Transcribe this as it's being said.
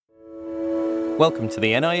Welcome to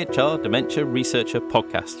the NIHR Dementia Researcher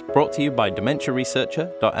podcast, brought to you by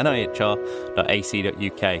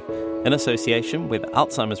dementiaresearcher.nihr.ac.uk in association with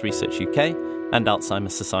Alzheimer's Research UK and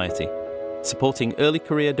Alzheimer's Society, supporting early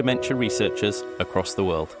career dementia researchers across the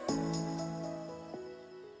world.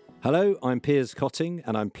 Hello, I'm Piers Cotting,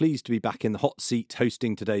 and I'm pleased to be back in the hot seat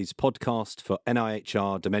hosting today's podcast for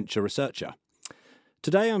NIHR Dementia Researcher.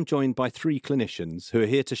 Today I'm joined by three clinicians who are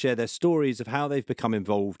here to share their stories of how they've become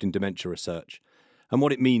involved in dementia research and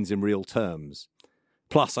what it means in real terms.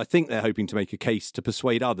 Plus, I think they're hoping to make a case to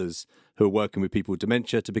persuade others who are working with people with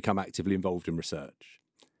dementia to become actively involved in research.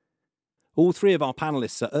 All three of our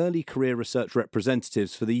panellists are early career research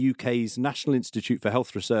representatives for the UK's National Institute for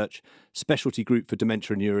Health Research Specialty Group for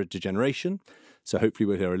Dementia and Neurodegeneration, so hopefully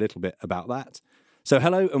we'll hear a little bit about that. So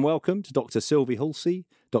hello and welcome to Dr. Sylvie Halsey,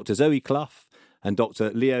 Dr. Zoe Clough and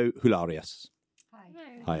Dr. Leo Hularius. Hi.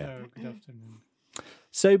 Hello, good afternoon.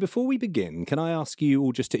 So before we begin, can I ask you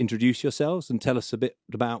all just to introduce yourselves and tell us a bit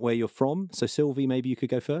about where you're from? So Sylvie, maybe you could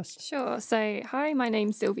go first. Sure. So, hi, my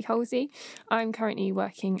name's Sylvie Halsey. I'm currently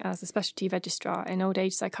working as a specialty registrar in old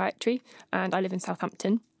age psychiatry, and I live in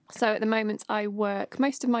Southampton. So at the moment, I work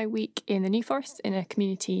most of my week in the New Forest in a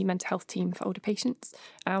community mental health team for older patients,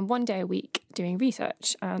 and 1 day a week doing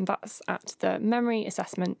research, and that's at the Memory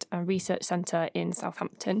Assessment and Research Centre in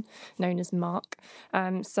Southampton, known as MARC.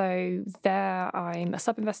 So there I'm a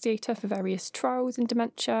sub-investigator for various trials in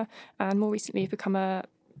dementia, and more recently I've become a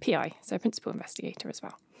PI, so a principal investigator as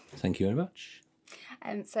well. Thank you very much.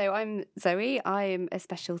 So I'm Zoe. I'm a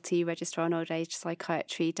specialty registrar on old age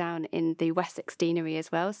psychiatry down in the Wessex Deanery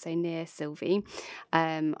as well, so near Sylvie.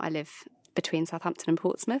 I live between Southampton and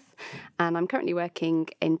Portsmouth, and I'm currently working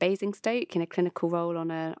in Basingstoke in a clinical role on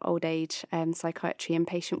an old age psychiatry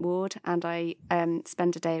inpatient ward, and I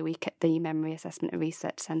spend a day a week at the Memory Assessment and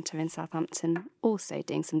Research Centre in Southampton, also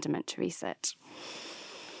doing some dementia research.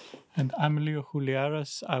 And I'm Leo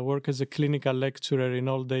Hularius. I work as a clinical lecturer in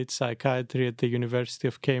old age psychiatry at the University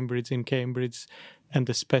of Cambridge in Cambridge and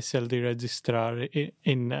a specialty registrar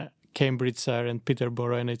in Cambridgeshire and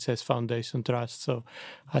Peterborough NHS Foundation Trust. So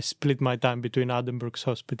I split my time between Addenbrooke's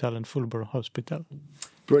Hospital and Fulborough Hospital.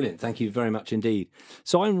 Brilliant. Thank you very much indeed.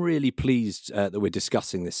 So I'm really pleased that we're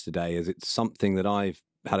discussing this today, as it's something that I've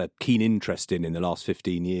had a keen interest in the last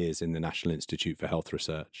 15 years in the National Institute for Health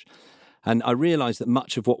Research. And I realise that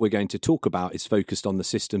much of what we're going to talk about is focused on the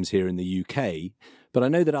systems here in the UK, but I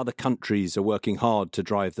know that other countries are working hard to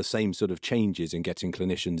drive the same sort of changes in getting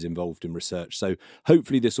clinicians involved in research. So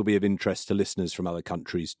hopefully this will be of interest to listeners from other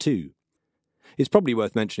countries too. It's probably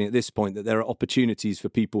worth mentioning at this point that there are opportunities for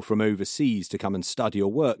people from overseas to come and study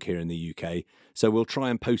or work here in the UK, so we'll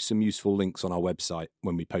try and post some useful links on our website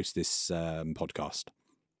when we post this podcast.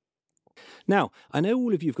 Now, I know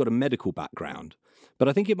all of you have got a medical background, but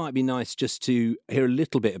I think it might be nice just to hear a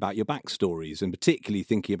little bit about your backstories, and particularly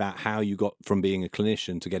thinking about how you got from being a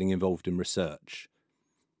clinician to getting involved in research.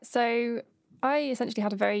 So I essentially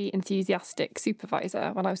had a very enthusiastic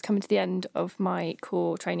supervisor when I was coming to the end of my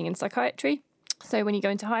core training in psychiatry. So when you go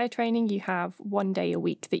into higher training, you have 1 day a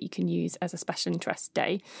week that you can use as a special interest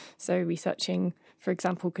day. So researching, for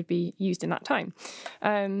example, could be used in that time.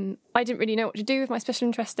 I didn't really know what to do with my special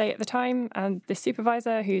interest day at the time, and the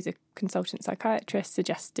supervisor, who's a consultant psychiatrist,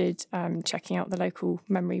 suggested checking out the local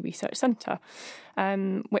memory research centre,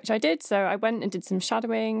 which I did. So I went and did some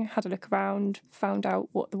shadowing, had a look around, found out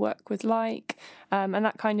what the work was like, and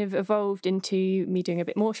that kind of evolved into me doing a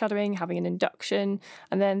bit more shadowing, having an induction,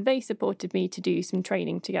 and then they supported me to do some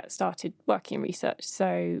training to get started working in research.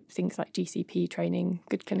 So things like GCP training,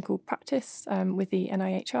 good clinical practice with the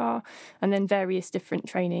NIHR, and then various different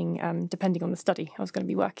training depending on the study I was going to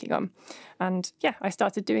be working on. And yeah, I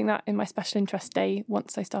started doing that in my special interest day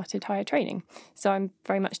once I started higher training. So I'm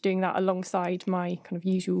very much doing that alongside my kind of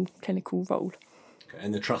usual clinical role.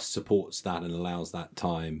 And the trust supports that and allows that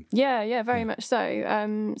time. Yeah, very much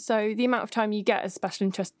so. So the amount of time you get as special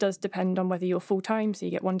interest does depend on whether you're full-time. So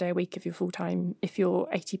you get 1 day a week if you're full-time. If you're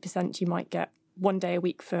 80%, you might get 1 day a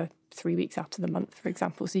week for 3 weeks out of the month, for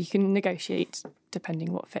example. So you can negotiate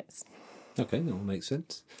depending what fits. Okay, that all makes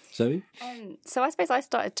sense. Zoe? So I suppose I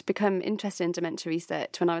started to become interested in dementia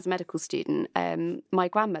research when I was a medical student. My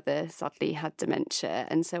grandmother sadly had dementia,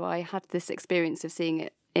 and so I had this experience of seeing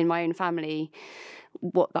it in my own family,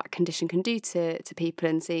 what that condition can do to people,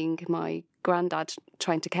 and seeing my granddad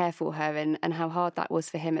trying to care for her and how hard that was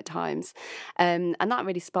for him at times. And that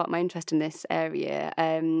really sparked my interest in this area.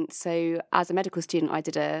 So as a medical student, I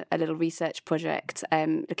did a little research project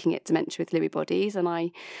looking at dementia with Lewy bodies, and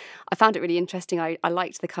I found it really interesting. I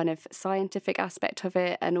liked the kind of scientific aspect of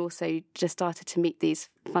it, and also just started to meet these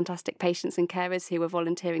fantastic patients and carers who were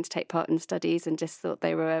volunteering to take part in studies, and just thought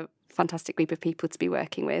they were a fantastic group of people to be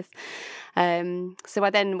working with. So I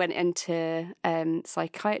then went into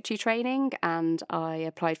psychiatry training, and I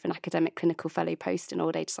applied for an academic clinical fellow post in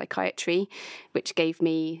old age psychiatry, which gave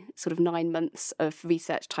me sort of 9 months of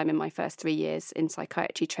research time in my first 3 years in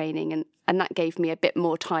psychiatry training, and that gave me a bit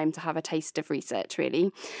more time to have a taste of research,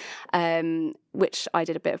 really, which I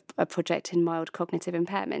did a bit of a project in mild cognitive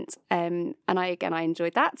impairment. And I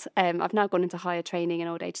enjoyed that. I've now gone into higher training in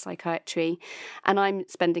old age psychiatry, and I'm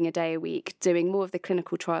spending a day a week doing more of the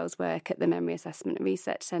clinical trials work at the Memory Assessment and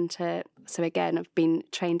Research Centre. So again, I've been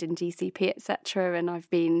trained in DCP, etc., and I've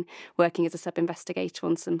been working as a sub-investigator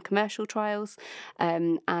on some commercial trials,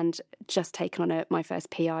 and just taken on my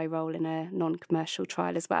first PI role in a non-commercial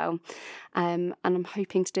trial as well. And I'm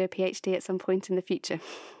hoping to do a PhD at some point in the future.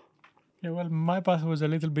 Yeah, well, my path was a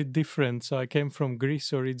little bit different. So I came from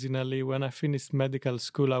Greece originally. When I finished medical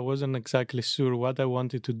school, I wasn't exactly sure what I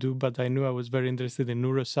wanted to do, but I knew I was very interested in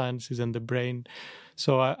neurosciences and the brain.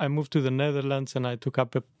 So I moved to the Netherlands, and I took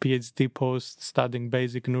up a PhD post studying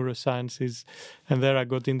basic neurosciences. And there I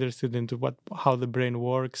got interested into how the brain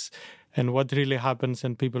works and what really happens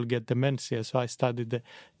when people get dementia. So I studied the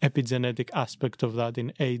epigenetic aspect of that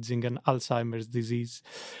in aging and Alzheimer's disease.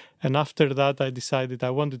 And after that, I decided I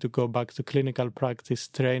wanted to go back to clinical practice,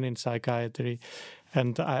 train in psychiatry.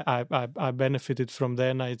 And I benefited from the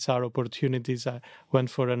NIHR opportunities. I went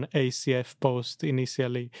for an ACF post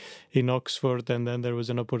initially in Oxford, and then there was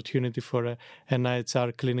an opportunity for a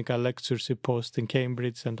NIHR clinical lectureship post in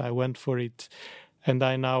Cambridge, and I went for it. And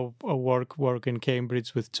I now work in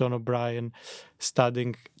Cambridge with John O'Brien,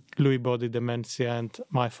 studying Lewy body dementia, and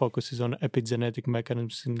my focus is on epigenetic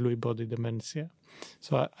mechanisms in Lewy body dementia.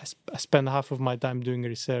 So I spend half of my time doing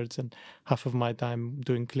research and half of my time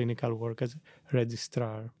doing clinical work as a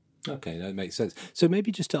registrar. Okay, that makes sense. So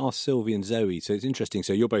maybe just to ask Sylvie and Zoe, so it's interesting,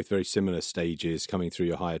 so you're both very similar stages coming through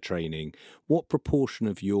your higher training. What proportion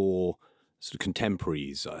of your sort of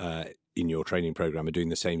contemporaries in your training program are doing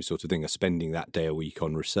the same sort of thing, are spending that day a week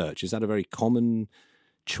on research? Is that a very common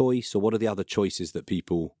choice, or what are the other choices that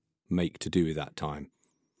people make to do with that time?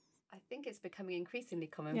 I think it's becoming increasingly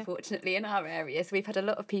common, fortunately, in our area. So we've had a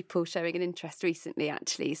lot of people showing an interest recently,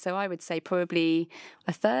 actually. So I would say probably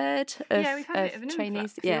a third of, we've had a bit of an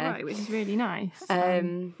trainees. You're right, which is really nice.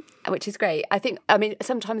 Which is great. I mean,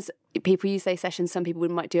 sometimes people use those sessions. Some people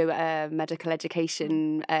might do a medical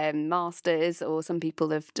education masters, or some people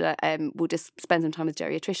will just spend some time with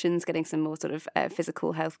geriatricians, getting some more sort of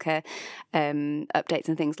physical healthcare updates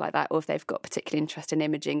and things like that. Or if they've got particular interest in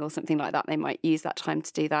imaging or something like that, they might use that time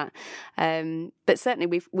to do that. But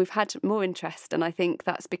certainly we've had more interest, and I think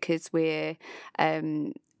that's because we're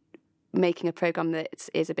making a programme that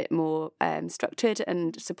is a bit more structured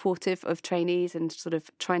and supportive of trainees, and sort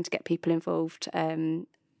of trying to get people involved a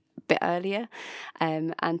bit earlier,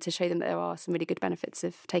 and to show them that there are some really good benefits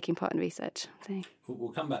of taking part in research. So.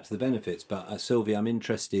 We'll come back to the benefits, but Sylvie, I'm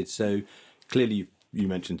interested. So clearly you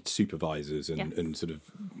mentioned supervisors and sort of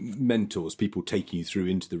mentors, people taking you through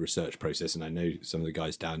into the research process. And I know some of the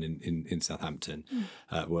guys down in Southampton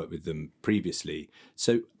worked with them previously.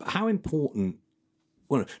 So how important,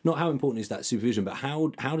 well, not how important is that supervision, but how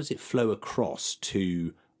does it flow across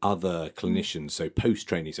to other clinicians, so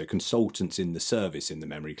post-training, so consultants in the service in the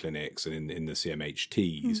memory clinics and in the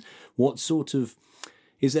CMHTs? What sort of,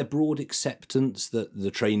 is there broad acceptance that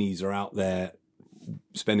the trainees are out there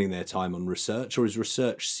spending their time on research, or is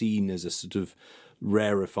research seen as a sort of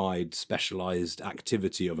rarefied, specialised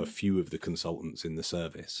activity of a few of the consultants in the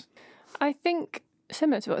service? I think,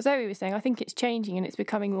 similar to what Zoe was saying, I think it's changing and it's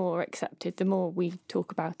becoming more accepted the more we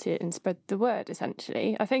talk about it and spread the word,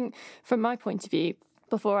 essentially. I think from my point of view,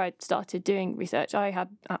 before I started doing research, I had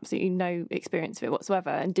absolutely no experience of it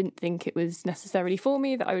whatsoever and didn't think it was necessarily for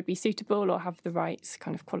me, that I would be suitable or have the right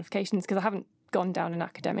kind of qualifications, because I haven't gone down an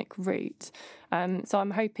academic route. So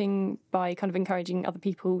I'm hoping by kind of encouraging other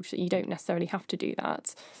people that you don't necessarily have to do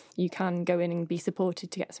that. You can go in and be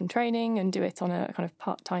supported to get some training and do it on a kind of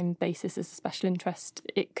part-time basis as a special interest.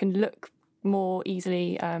 It can look more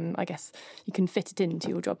easily, I guess you can fit it into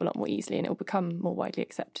your job a lot more easily, and it will become more widely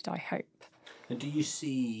accepted, I hope. And do you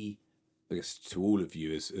see, I guess to all of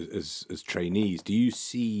you as trainees, do you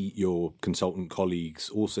see your consultant colleagues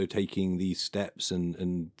also taking these steps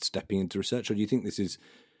and stepping into research, or do you think this is,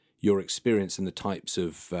 your experience and the types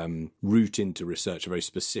of route into research are very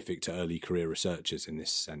specific to early career researchers in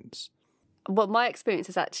this sense? Well, my experience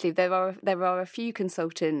is actually there are a few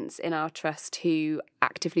consultants in our trust who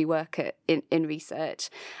actively work in research,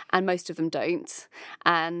 and most of them don't.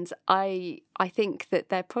 And I think that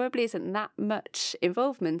there probably isn't that much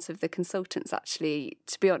involvement of the consultants, actually,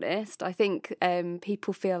 to be honest. I think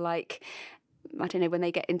people feel like, I don't know, when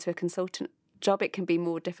they get into a consultant job, it can be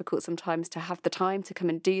more difficult sometimes to have the time to come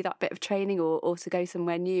and do that bit of training, or to go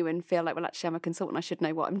somewhere new and feel like, well, actually I'm a consultant, I should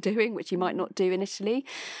know what I'm doing, which you might not do initially.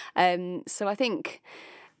 So I think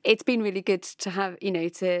it's been really good to have,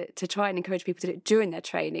 to try and encourage people to do it during their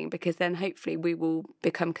training, because then hopefully we will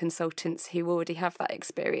become consultants who already have that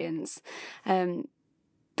experience.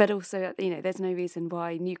 But also, there's no reason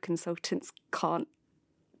why new consultants can't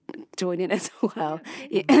join in as well.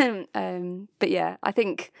 But yeah, I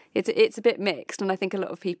think it's a bit mixed, and I think a lot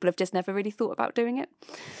of people have just never really thought about doing it.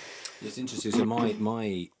 It's interesting. So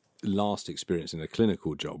my last experience in a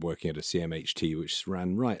clinical job working at a CMHT, which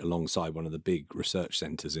ran right alongside one of the big research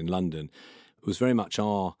centres in London, was very much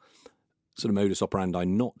our sort of modus operandi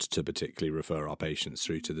not to particularly refer our patients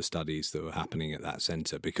through to the studies that were happening at that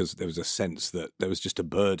centre, because there was a sense that there was just a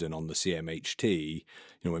burden on the CMHT.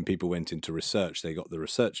 When people went into research, they got the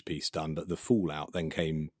research piece done, but the fallout then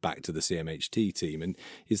came back to the CMHT team. And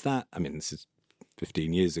is that, this is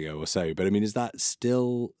 15 years ago or so, but is that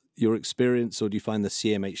still your experience, or do you find the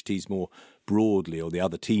CMHTs more broadly, or the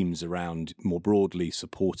other teams around more broadly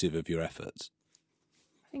supportive of your efforts?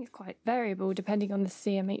 I think it's quite variable depending on the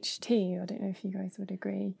CMHT. I don't know if you guys would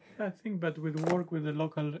agree. I think, but with work with the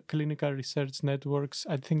local clinical research networks,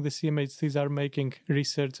 I think the CMHTs are making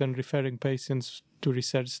research and referring patients to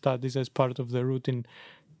research studies as part of the routine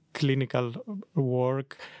clinical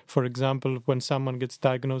work. For example, when someone gets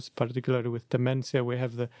diagnosed, particularly with dementia, we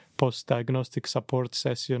have the post-diagnostic support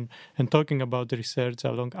session and talking about research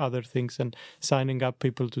along other things, and signing up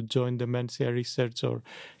people to join dementia research or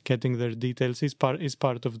getting their details is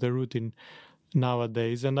part of the routine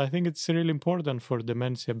nowadays. And I think it's really important for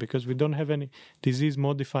dementia, because we don't have any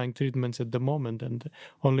disease-modifying treatments at the moment, and the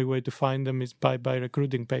only way to find them is by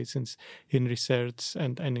recruiting patients in research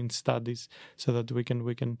and in studies, so that we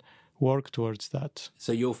can work towards that.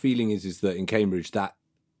 So your feeling is that in Cambridge, that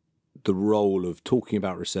the role of talking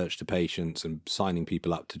about research to patients and signing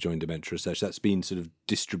people up to join dementia research, that's been sort of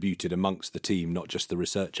distributed amongst the team, not just the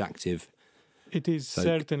research active? It is,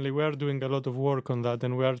 certainly. We are doing a lot of work on that,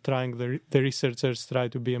 and we are trying, the researchers try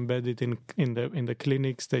to be embedded in the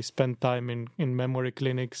clinics. They spend time in memory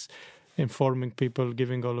clinics, informing people,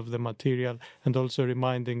 giving all of the material, and also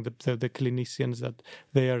reminding the clinicians that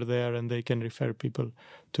they are there and they can refer people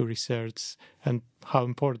to research, and how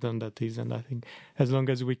important that is. And I think as long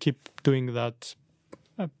as we keep doing that,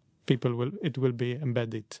 it will be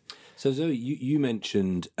embedded. So Zoe, you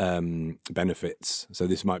mentioned benefits. So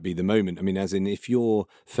this might be the moment. As in, if you're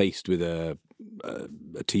faced with a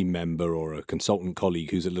team member or a consultant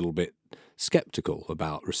colleague who's a little bit sceptical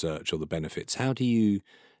about research or the benefits, how do you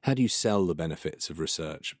sell the benefits of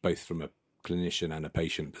research, both from a clinician and a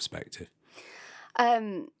patient perspective?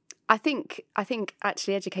 I think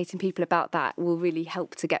actually educating people about that will really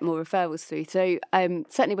help to get more referrals through. So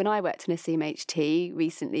certainly when I worked in a CMHT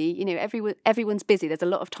recently, everyone's busy. There's a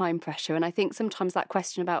lot of time pressure, and I think sometimes that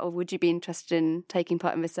question about, would you be interested in taking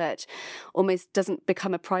part in research, almost doesn't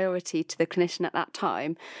become a priority to the clinician at that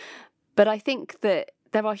time. But I think that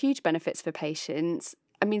there are huge benefits for patients.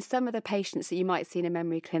 Some of the patients that you might see in a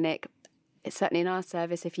memory clinic, certainly in our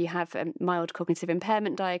service, if you have a mild cognitive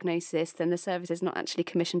impairment diagnosis, then the service is not actually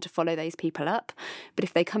commissioned to follow those people up. But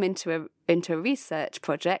if they come into a research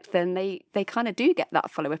project, then they kind of do get that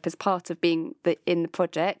follow-up as part of being in the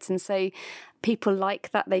project. And so people like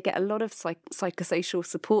that. They get a lot of psychosocial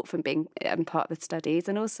support from being part of the studies.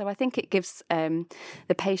 And also I think it gives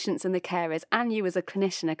the patients and the carers and you as a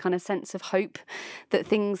clinician a kind of sense of hope that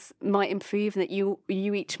things might improve and that you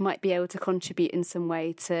each might be able to contribute in some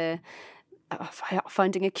way to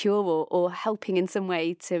finding a cure or helping in some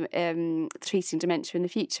way to treating dementia in the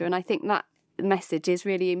future. And I think that message is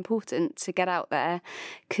really important to get out there,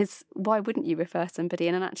 because why wouldn't you refer somebody?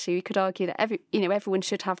 And actually we could argue that everyone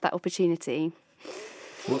should have that opportunity.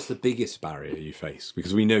 What's the biggest barrier you face?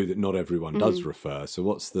 Because we know that not everyone does refer. So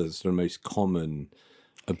what's the sort of most common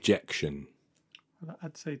objection?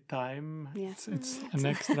 I'd say time. Yes. It's an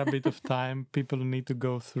extra bit of time people need to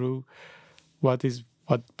go through what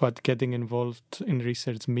getting involved in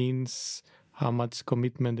research means, how much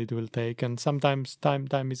commitment it will take, and sometimes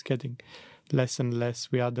time is getting less and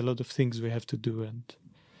less. We add a lot of things we have to do, and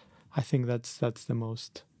I think that's the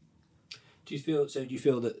most. Do you feel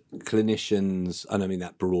that clinicians, and I mean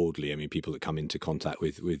that broadly, I mean people that come into contact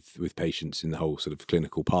with patients in the whole sort of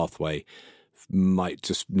clinical pathway, might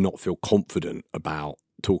just not feel confident about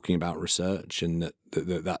talking about research, and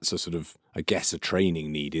that's a sort of, I guess, a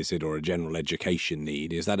training need, is it, or a general education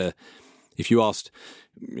need? Is that if you asked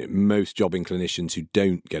most jobbing clinicians who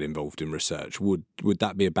don't get involved in research, would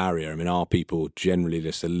that be a barrier? I mean, are people generally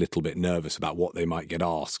just a little bit nervous about what they might get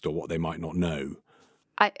asked or what they might not know?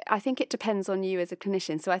 I think it depends on you as a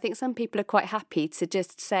clinician. So I think some people are quite happy to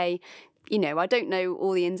just say, you know, I don't know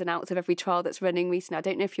all the ins and outs of every trial that's running recently. I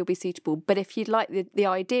don't know if you'll be suitable, but if you'd like the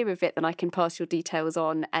idea of it, then I can pass your details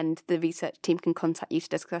on and the research team can contact you to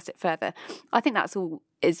discuss it further. I think that's all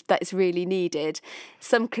that's really needed.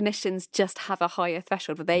 Some clinicians just have a higher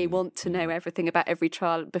threshold where they want to know everything about every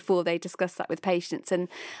trial before they discuss that with patients. And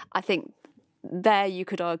I think there you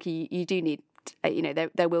could argue you do need, you know,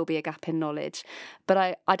 there will be a gap in knowledge, but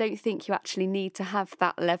I don't think you actually need to have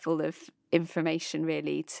that level of information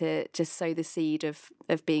really to just sow the seed of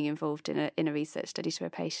being involved in a research study to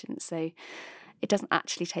a patient. So it doesn't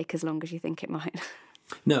actually take as long as you think it might.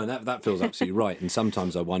 No, that feels absolutely right. And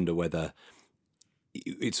sometimes I wonder whether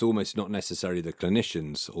it's almost not necessarily the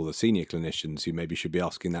clinicians or the senior clinicians who maybe should be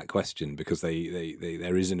asking that question, because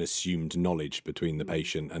there is an assumed knowledge between the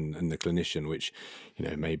patient and the clinician, which, you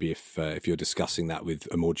know, maybe if you're discussing that with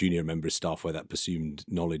a more junior member of staff where that presumed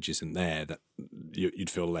knowledge isn't there, that you'd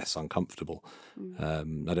feel less uncomfortable. I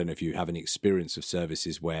don't know if you have any experience of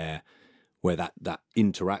services where that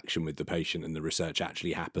interaction with the patient and the research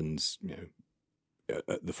actually happens, you know,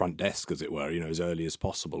 at the front desk, as it were, you know, as early as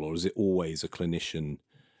possible, or is it always a clinician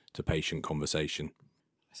to patient conversation?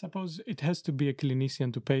 I suppose it has to be a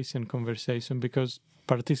clinician to patient conversation, because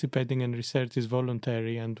participating in research is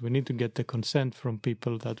voluntary and we need to get the consent from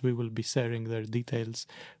people that we will be sharing their details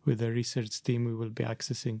with the research team. We will be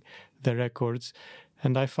accessing the records,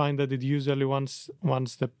 and I find that it usually once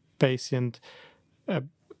the patient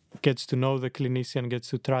gets to know the clinician, gets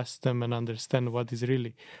to trust them and understand what is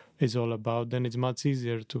really is all about, then it's much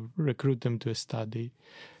easier to recruit them to a study.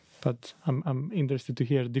 But I'm interested to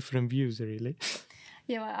hear different views, really.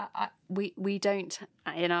 Yeah, we don't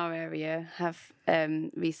in our area have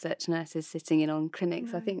research nurses sitting in on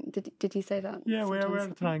clinics. I think did you say that? Yeah, we're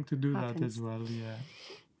trying to do that as well.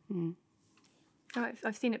 Yeah.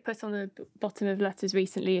 I've seen it put on the bottom of letters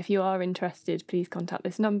recently. If you are interested, please contact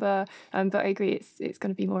this number. But I agree, it's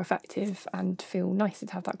going to be more effective and feel nicer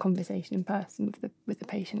to have that conversation in person with the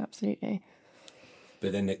patient. Absolutely.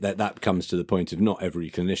 But then that comes to the point of not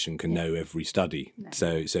every clinician can know every study.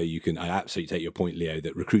 No. So you can, I absolutely take your point, Leo,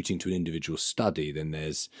 that recruiting to an individual study, then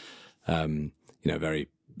there's very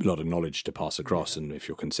lot of knowledge to pass across, and if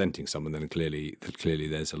you're consenting someone, then clearly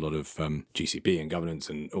there's a lot of GCP and governance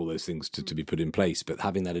and all those things to be put in place. But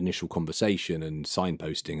having that initial conversation and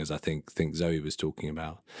signposting, as I think Zoe was talking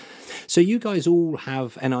about. So you guys all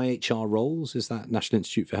have NIHR roles? Is that National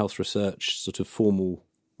Institute for Health Research sort of formal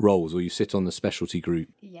roles, or you sit on the specialty group?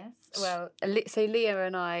 Yes. Well, so Leo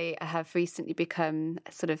and I have recently become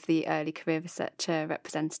sort of the early career researcher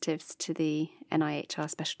representatives to the NIHR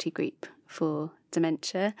specialty group for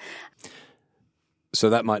dementia. So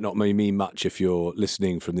that might not mean much if you're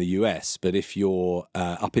listening from the US, but if you're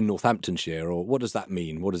up in Northamptonshire, or what does that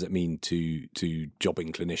mean? What does it mean to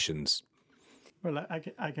jobbing clinicians? Well,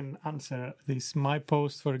 I can answer this. My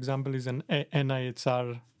post, for example, is an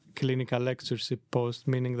NIHR clinical lectureship post,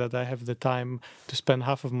 meaning that I have the time to spend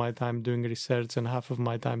half of my time doing research and half of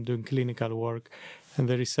my time doing clinical work, and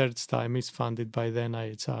the research time is funded by the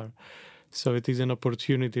NIHR. So it is an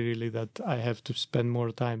opportunity really that I have to spend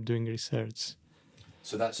more time doing research.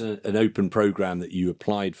 So that's an open program that you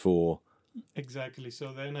applied for? Exactly.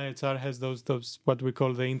 So the NIHR has those what we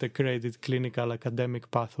call the integrated clinical academic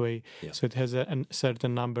pathway. Yeah. So it has a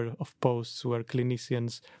certain number of posts where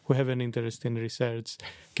clinicians who have an interest in research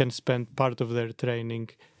can spend part of their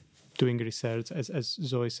training doing research. As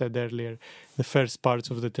Zoe said earlier, the first parts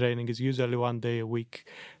of the training is usually 1 day a week,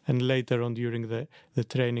 and later on during the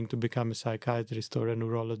training to become a psychiatrist or a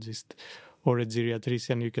neurologist or a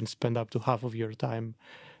geriatrician, you can spend up to half of your time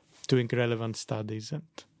doing relevant studies and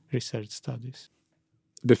research studies.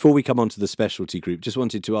 Before we come on to the specialty group, just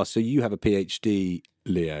wanted to ask, so you have a PhD,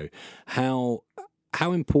 Leo. How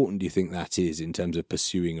important do you think that is in terms of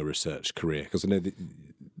pursuing a research career? Because I know that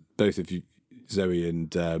both of you, Zoe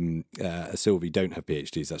and Sylvie, don't have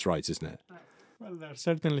PhDs. That's right, isn't it? Well, there are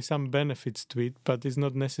certainly some benefits to it, but it's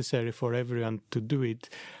not necessary for everyone to do it.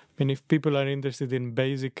 mean, if people are interested in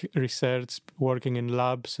basic research, working in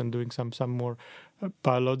labs and doing some more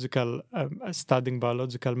biological, studying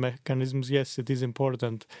biological mechanisms, yes, it is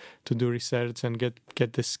important to do research and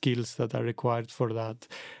get the skills that are required for that.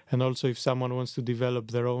 And also, if someone wants to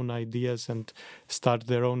develop their own ideas and start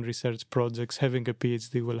their own research projects, having a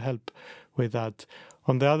PhD will help with that.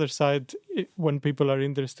 On the other side, when people are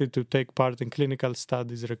interested to take part in clinical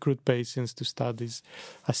studies, recruit patients to studies,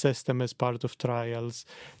 assess them as part of trials,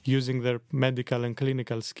 using their medical and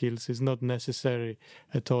clinical skills is not necessary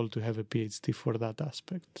at all to have a PhD for that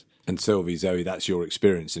aspect. And Sylvie, Zoe, that's your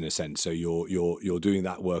experience in a sense. So you're doing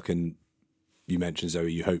that work, and you mentioned,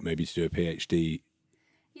 Zoe, you hope maybe to do a PhD.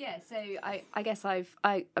 Yeah, so I guess I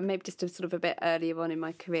maybe just a sort of a bit earlier on in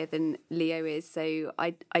my career than Leo is. So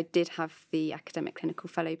I did have the academic clinical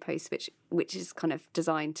fellow post, which is kind of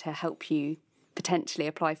designed to help you potentially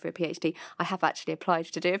apply for a PhD. I have actually applied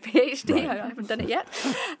to do a PhD. Right. I haven't done it yet.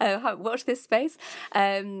 Watch this space.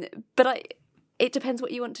 But it depends what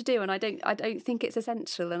you want to do, and I don't think it's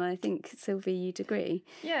essential. And I think, Sylvie, you'd agree.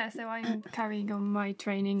 Yeah, so I'm carrying on my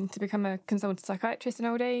training to become a consultant psychiatrist in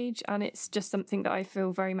old age, and it's just something that I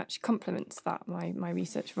feel very much complements that my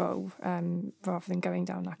research role, rather than going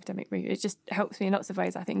down an academic route. It just helps me in lots of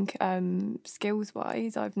ways. I think skills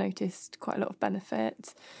wise, I've noticed quite a lot of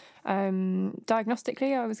benefit.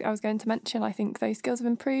 Diagnostically, I was going to mention, I think those skills have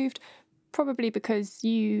improved, probably because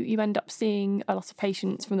you end up seeing a lot of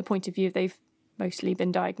patients from the point of view of they've mostly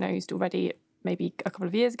been diagnosed already maybe a couple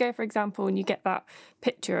of years ago, for example, and you get that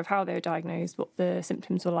picture of how they were diagnosed, what the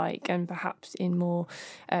symptoms were like, and perhaps in more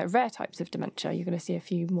rare types of dementia, you're going to see a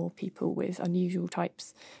few more people with unusual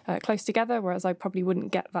types close together, whereas I probably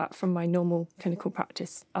wouldn't get that from my normal clinical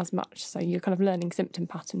practice as much. So you're kind of learning symptom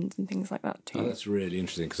patterns and things like that too. Oh, that's really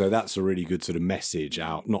interesting. So that's a really good sort of message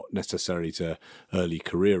out, not necessarily to early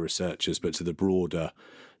career researchers, but to the broader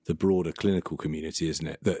clinical community, isn't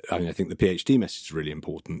it? I think the PhD message is really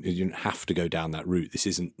important. You don't have to go down that route. This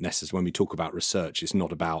isn't necessary. When we talk about research, it's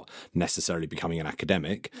not about necessarily becoming an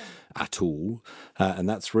academic at all. And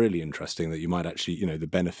that's really interesting that you might actually, the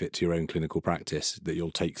benefit to your own clinical practice that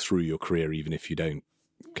you'll take through your career, even if you don't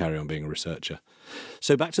carry on being a researcher.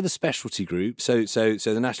 So back to the specialty group. So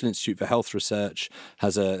the National Institute for Health Research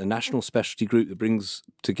has a national specialty group that brings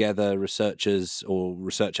together researchers or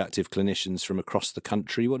research active clinicians from across the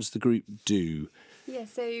country. What does the group do? Yeah,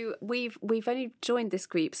 so we've only joined this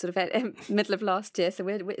group sort of at middle of last year, so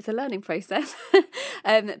it's a learning process.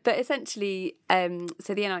 But essentially,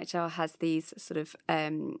 so the NIHR has these sort of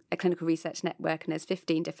a clinical research network, and there's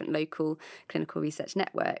 15 different local clinical research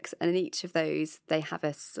networks, and in each of those they have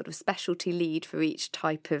a sort of specialty lead for each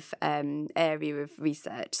type of area of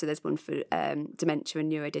research. So there's one for dementia and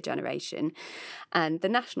neurodegeneration, and the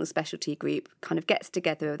national specialty group kind of gets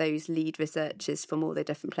together those lead researchers from all the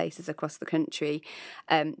different places across the country.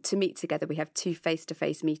 To meet together. We have 2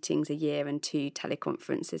 face-to-face meetings a year and 2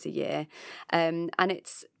 teleconferences a year. And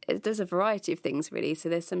there's a variety of things, really. So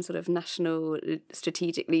there's some sort of national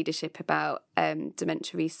strategic leadership about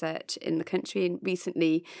dementia research in the country. And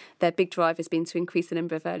recently, their big drive has been to increase the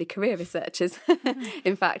number of early career researchers,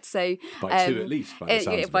 in fact. So by 2 at least.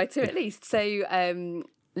 By 2 at least. So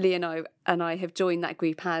Lee and I have joined that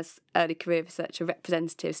group as early career researcher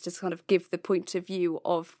representatives to kind of give the point of view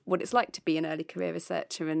of what it's like to be an early career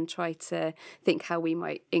researcher and try to think how we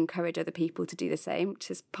might encourage other people to do the same, which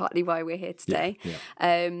is partly why we're here today.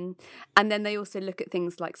 Yeah. And then they also look at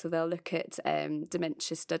things like, so they'll look at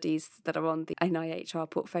dementia studies that are on the NIHR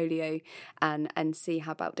portfolio and see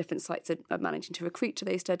how about different sites are managing to recruit to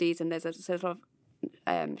those studies. And there's a sort of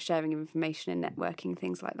sharing of information and networking,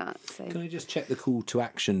 things like that. So, can I just check the call to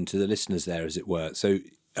action to the listeners there, as it were? So,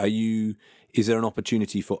 is there an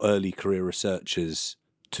opportunity for early career researchers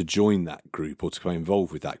to join that group or to become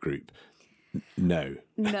involved with that group? No.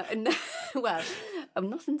 Well,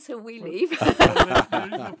 not until we leave. There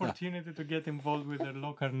is an opportunity to get involved with the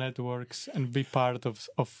local networks and be part of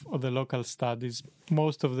the local studies.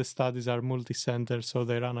 Most of the studies are multi-center, so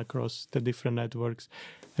they run across the different networks.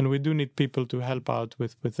 And we do need people to help out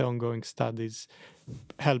with the ongoing studies,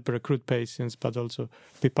 help recruit patients, but also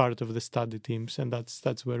be part of the study teams. And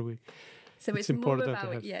that's where we... So it's more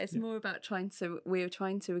about more about we're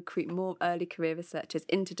trying to recruit more early career researchers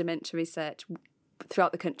into dementia research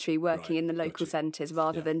throughout the country, working in the local centres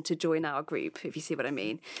rather than to join our group, if you see what I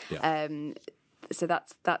mean. Yeah. So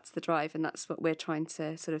that's the drive, and that's what we're trying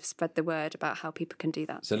to sort of spread the word about how people can do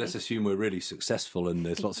that. So let's assume we're really successful and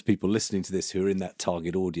there's lots of people listening to this who are in that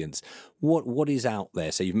target audience. What is out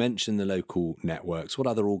there? So you've mentioned the local networks. What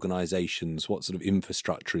other organisations, what sort of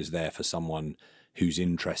infrastructure is there for someone who's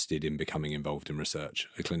interested in becoming involved in research,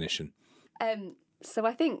 a clinician? So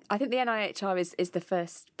I think the NIHR is the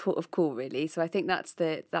first port of call, really. So I think that's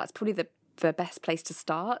probably the best place to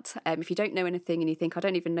start. If you don't know anything and you think, I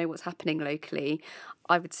don't even know what's happening locally,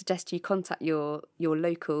 I would suggest you contact your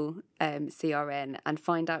local CRN and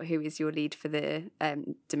find out who is your lead for the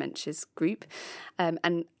dementias group,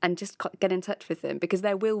 and just get in touch with them, because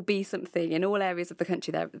there will be something in all areas of the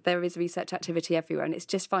country. There is research activity everywhere, and it's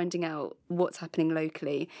just finding out what's happening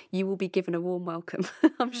locally. You will be given a warm welcome,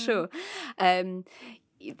 I'm sure.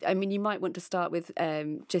 I mean, you might want to start with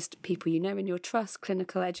just people you know in your trust,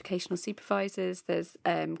 clinical educational supervisors. There's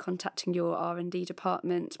contacting your R&D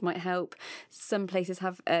department might help. Some places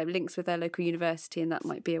have links with their local university, and that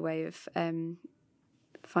might be a way of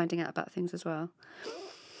finding out about things as well.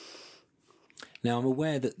 Now, I'm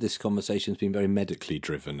aware that this conversation's been very medically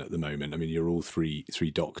driven at the moment. I mean, you're all three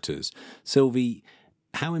doctors. Sylvie,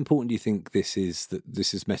 how important do you think this is, that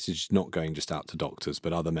this is message not going just out to doctors,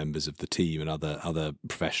 but other members of the team and other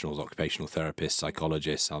professionals, occupational therapists,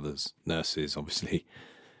 psychologists, others, nurses, obviously?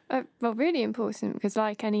 Well, really important, because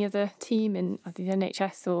like any other team in either the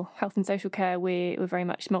NHS or health and social care, we're very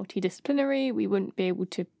much multidisciplinary. We wouldn't be able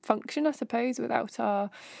to function, I suppose, without our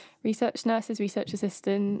research nurses, research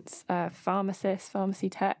assistants, pharmacists, pharmacy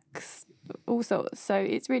techs, all sorts. So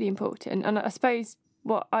it's really important. And I suppose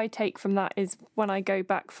what I take from that is when I go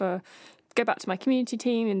back to my community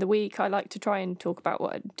team in the week, I like to try and talk about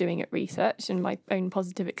what I'm doing at research and my own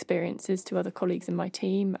positive experiences to other colleagues in my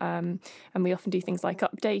team. And we often do things like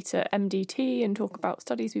update at MDT and talk about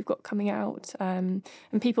studies we've got coming out, and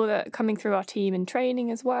people that are coming through our team in training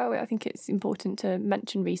as well. I think it's important to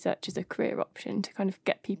mention research as a career option to kind of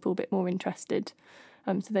get people a bit more interested,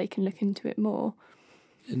 so they can look into it more.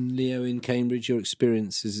 And Leo, in Cambridge, your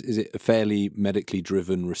experience, is it a fairly medically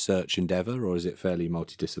driven research endeavour, or is it fairly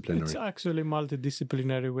multidisciplinary? It's actually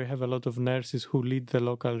multidisciplinary. We have a lot of nurses who lead the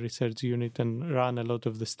local research unit and run a lot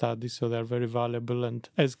of the studies, so they're very valuable. And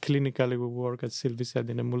as clinically we work, as Sylvie said,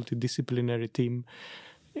 in a multidisciplinary team.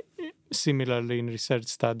 Similarly, in research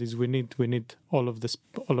studies, we need all of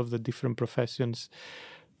the different professions.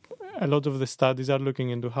 A lot of the studies are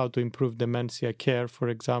looking into how to improve dementia care, for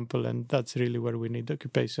example, and that's really where we need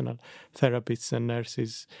occupational therapists and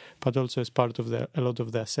nurses. But also, as part of a lot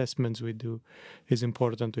of the assessments we do, it's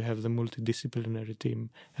important to have the multidisciplinary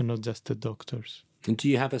team and not just the doctors. And do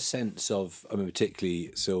you have a sense of, I mean,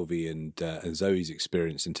 particularly Sylvie and Zoe's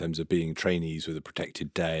experience in terms of being trainees with a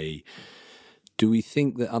protected day? Do we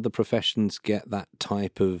think that other professions get that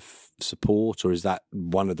type of support, or is that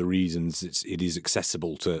one of the reasons it is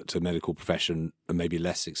accessible to medical profession and maybe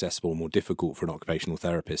less accessible, more difficult for an occupational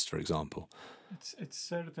therapist, for example? It's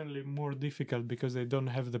certainly more difficult because they don't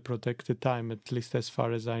have the protected time, at least as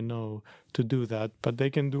far as I know, to do that. But they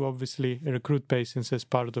can do, obviously, recruit patients as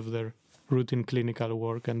part of their routine clinical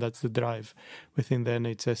work, and that's the drive within the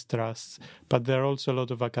NHS trusts. But there are also a lot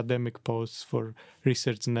of academic posts for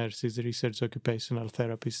research nurses, research occupational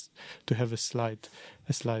therapists to have a slight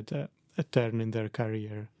turn in their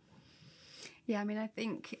career. Yeah, I mean, I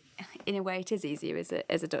think in a way it is easier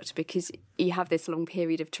as a doctor because you have this long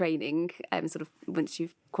period of training, sort of once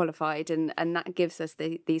you've qualified, and that gives us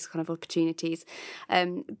these kind of opportunities.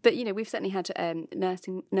 But you know, we've certainly had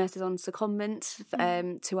nurses on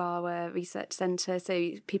secondment to our research centre,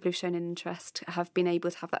 so people who've shown an interest have been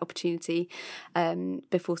able to have that opportunity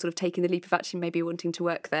before sort of taking the leap of actually maybe wanting to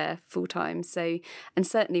work there full time. So, and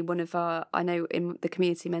certainly I know in the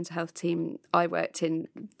community mental health team I worked in,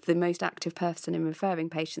 the most active person in referring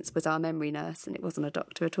patients was our memory nurse, and it wasn't a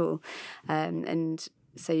doctor at all. And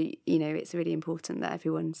so, you know, it's really important that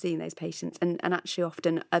everyone's seeing those patients, and actually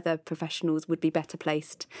often other professionals would be better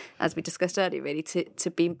placed, as we discussed earlier, really,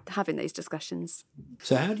 to be having those discussions.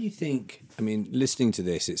 So how do you think, I mean, listening to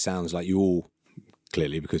this, it sounds like you all,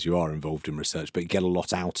 clearly because you are involved in research, but get a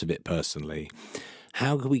lot out of it personally.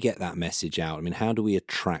 How can we get that message out? I mean, how do we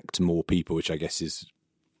attract more people, which I guess is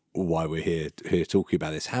why we're here talking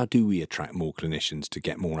about this? How do we attract more clinicians to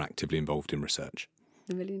get more actively involved in research?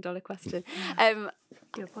 The $1 million question.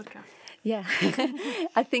 Your podcast. Yeah,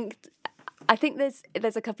 I think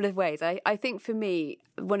there's a couple of ways. I think for me,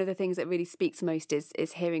 one of the things that really speaks most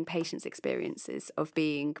is hearing patients' experiences of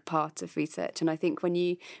being part of research. And I think when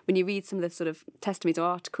you read some of the sort of testimonies or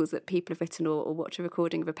articles that people have written, or watch a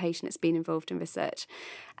recording of a patient that's been involved in research,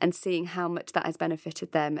 and seeing how much that has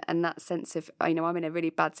benefited them, and that sense of, you know, I'm in a really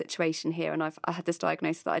bad situation here and I had this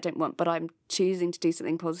diagnosis that I don't want, but I'm choosing to do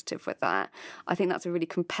something positive with that. I think that's a really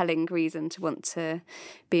compelling reason to want to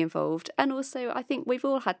be involved. And also, I think we've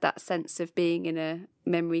all had that sense of being in a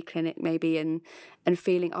memory clinic maybe and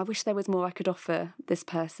feeling, I wish there was more I could offer this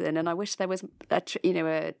person, and I wish there was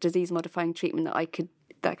a disease modifying treatment that I could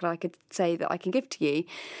that I could say that I can give to you.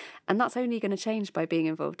 And that's only going to change by being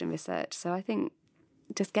involved in research. So I think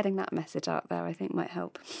just getting that message out there, I think, might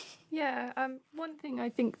help. Yeah, one thing I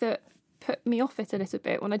think that put me off it a little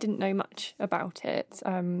bit when I didn't know much about it,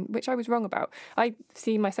 which I was wrong about. I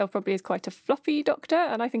see myself probably as quite a fluffy doctor,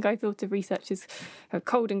 and I think I thought of research as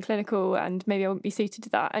cold and clinical, and maybe I wouldn't be suited to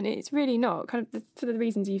that. And it's really not, kind of for the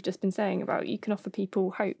reasons you've just been saying about you can offer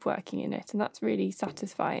people hope working in it, and that's really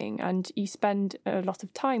satisfying. And you spend a lot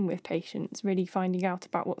of time with patients, really finding out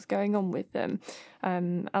about what's going on with them.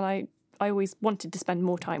 And I always wanted to spend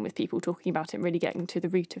more time with people talking about it and really getting to the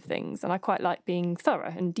root of things. And I quite like being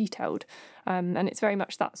thorough and detailed. And it's very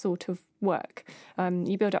much that sort of work.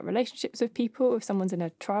 You build up relationships with people. If someone's in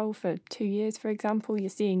a trial for 2 years, for example,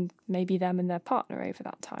 you're seeing maybe them and their partner over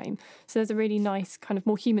that time. So there's a really nice kind of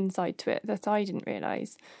more human side to it that I didn't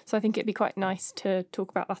realise. So I think it'd be quite nice to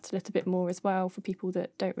talk about that a little bit more as well for people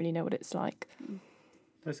that don't really know what it's like.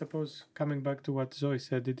 I suppose, coming back to what Zoe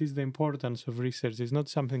said, it is the importance of research. It's not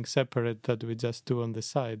something separate that we just do on the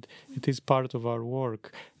side. It is part of our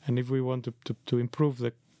work. And if we want to improve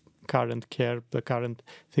the current care, the current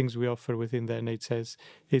things we offer within the NHS,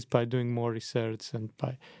 is by doing more research and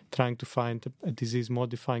by trying to find a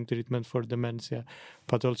disease-modifying treatment for dementia,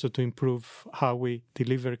 but also to improve how we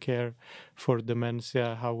deliver care for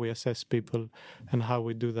dementia, how we assess people, and how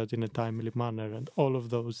we do that in a timely manner. And all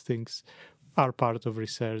of those things are part of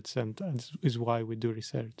research and is why we do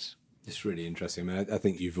research. It's really interesting. I mean, I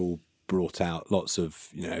think you've all brought out lots of,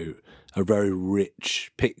 a very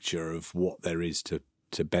rich picture of what there is to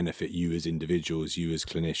benefit you as individuals, you as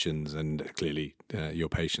clinicians, and clearly your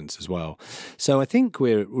patients as well. So I think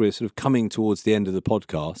we're sort of coming towards the end of the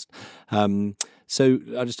podcast. So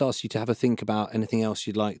I'll just ask you to have a think about anything else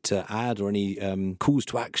you'd like to add or any calls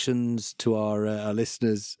to actions to our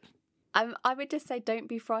listeners. I would just say don't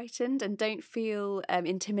be frightened and don't feel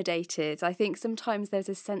intimidated. I think sometimes there's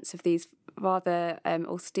a sense of these rather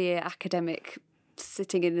austere academic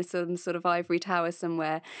sitting in some sort of ivory tower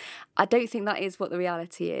somewhere. I don't think that is what the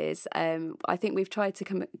reality is. I think we've tried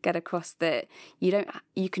to get across that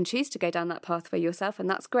you can choose to go down that pathway yourself, and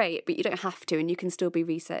that's great, but you don't have to, and you can still be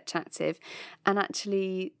research active. And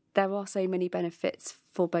actually, there are so many benefits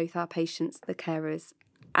for both our patients, the carers,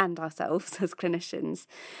 and ourselves as clinicians.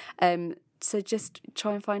 So just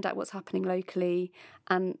try and find out what's happening locally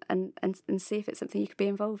and see if it's something you could be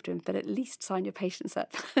involved in, but at least sign your patients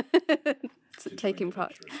up taking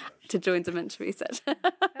part to join dementia research.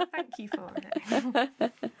 Thank you for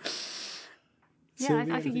it. Yeah,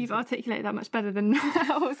 I think you've articulated that much better than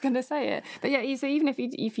I was going to say it. But yeah, so even if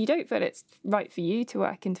you don't feel it's right for you to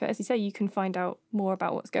work into it, as you say, you can find out more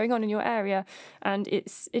about what's going on in your area, and it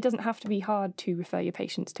doesn't have to be hard to refer your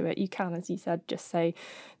patients to it. You can, as you said, just say,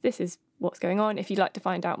 this is what's going on. If you'd like to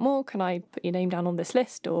find out more, can I put your name down on this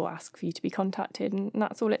list or ask for you to be contacted? And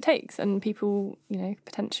that's all it takes. And people,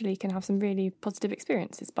 potentially can have some really positive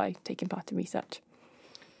experiences by taking part in research.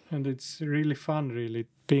 And it's really fun, really,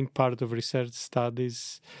 being part of research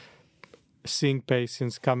studies, seeing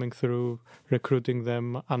patients coming through, recruiting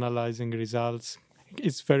them, analysing results.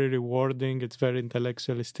 It's very rewarding, it's very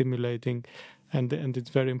intellectually stimulating, and it's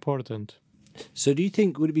very important. So do you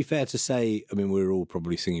think, would it be fair to say, I mean, we're all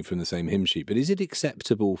probably singing from the same hymn sheet, but is it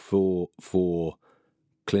acceptable for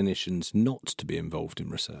clinicians not to be involved in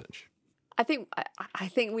research? I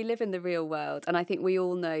think we live in the real world, and I think we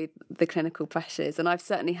all know the clinical pressures. And I've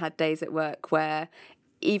certainly had days at work where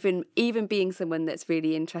even being someone that's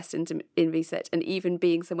really interested in research, and even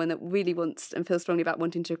being someone that really wants and feels strongly about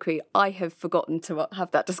wanting to recruit, I have forgotten to have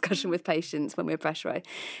that discussion with patients when we're pressurised.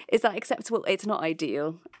 Is that acceptable? It's not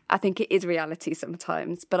ideal. I think it is reality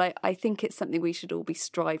sometimes, but I think it's something we should all be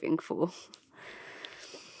striving for.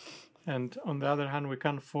 And on the other hand, we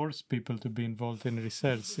can't force people to be involved in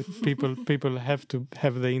research. People have to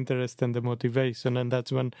have the interest and the motivation, and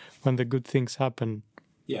that's when the good things happen.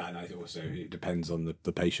 Yeah, and I think also it depends on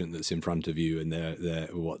the patient that's in front of you and their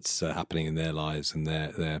what's happening in their lives and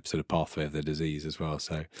their sort of pathway of their disease as well.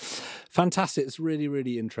 So fantastic. It's really,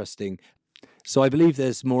 really interesting. So I believe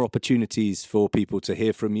there's more opportunities for people to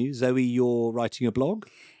hear from you. Zoe, you're writing a blog?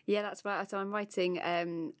 Yeah, that's right. So I'm writing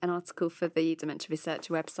an article for the Dementia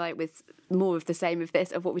Researcher website with more of the same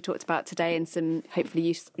of what we talked about today and some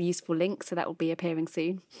hopefully useful links. So that will be appearing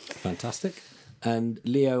soon. Fantastic. And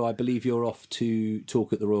Leo, I believe you're off to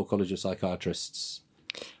talk at the Royal College of Psychiatrists.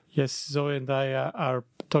 Yes, Zoe and I are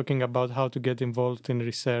talking about how to get involved in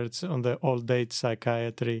research on the Old Age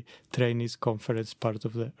Psychiatry Trainees Conference, part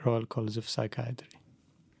of the Royal College of Psychiatry.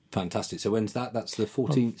 Fantastic. So when's that? That's the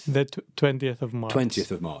 14th? The 20th of March.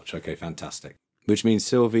 20th of March. Okay, fantastic. Which means,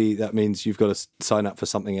 Sylvie, that means you've got to sign up for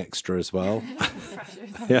something extra as well.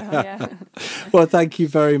 Yeah. Well, thank you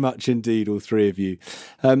very much indeed, all three of you.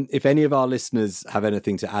 If any of our listeners have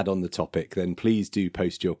anything to add on the topic, then please do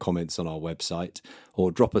post your comments on our website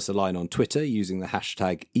or drop us a line on Twitter using the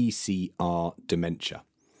hashtag ECRDementia.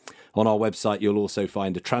 On our website, you'll also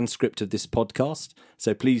find a transcript of this podcast,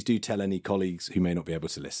 so please do tell any colleagues who may not be able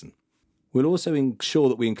to listen. We'll also ensure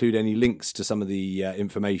that we include any links to some of the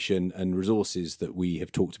information and resources that we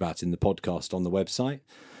have talked about in the podcast on the website,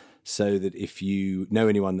 so that if you know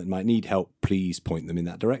anyone that might need help, please point them in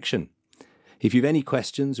that direction. If you have any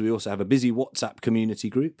questions, we also have a busy WhatsApp community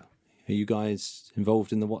group. Are you guys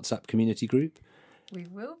involved in the WhatsApp community group? We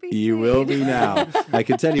will be. You will be now. I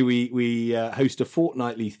can tell you we host a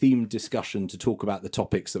fortnightly themed discussion to talk about the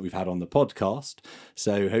topics that we've had on the podcast.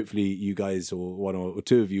 So hopefully you guys, or one or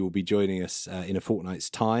two of you, will be joining us in a fortnight's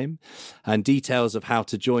time. And details of how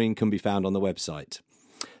to join can be found on the website.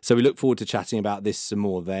 So we look forward to chatting about this some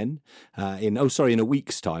more then. In a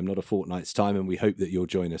week's time, not a fortnight's time, and we hope that you'll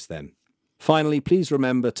join us then. Finally, please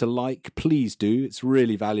remember to like, please do. It's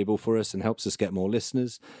really valuable for us and helps us get more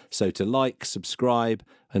listeners. So to like, subscribe,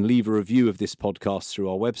 and leave a review of this podcast through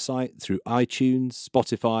our website, through iTunes,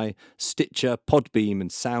 Spotify, Stitcher, Podbeam, and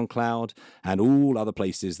SoundCloud, and all other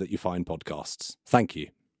places that you find podcasts. Thank you.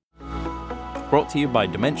 Brought to you by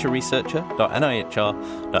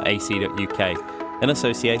dementiaresearcher.nihr.ac.uk in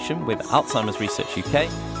association with Alzheimer's Research UK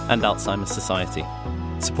and Alzheimer's Society,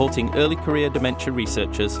 supporting early career dementia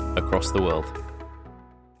researchers across the world.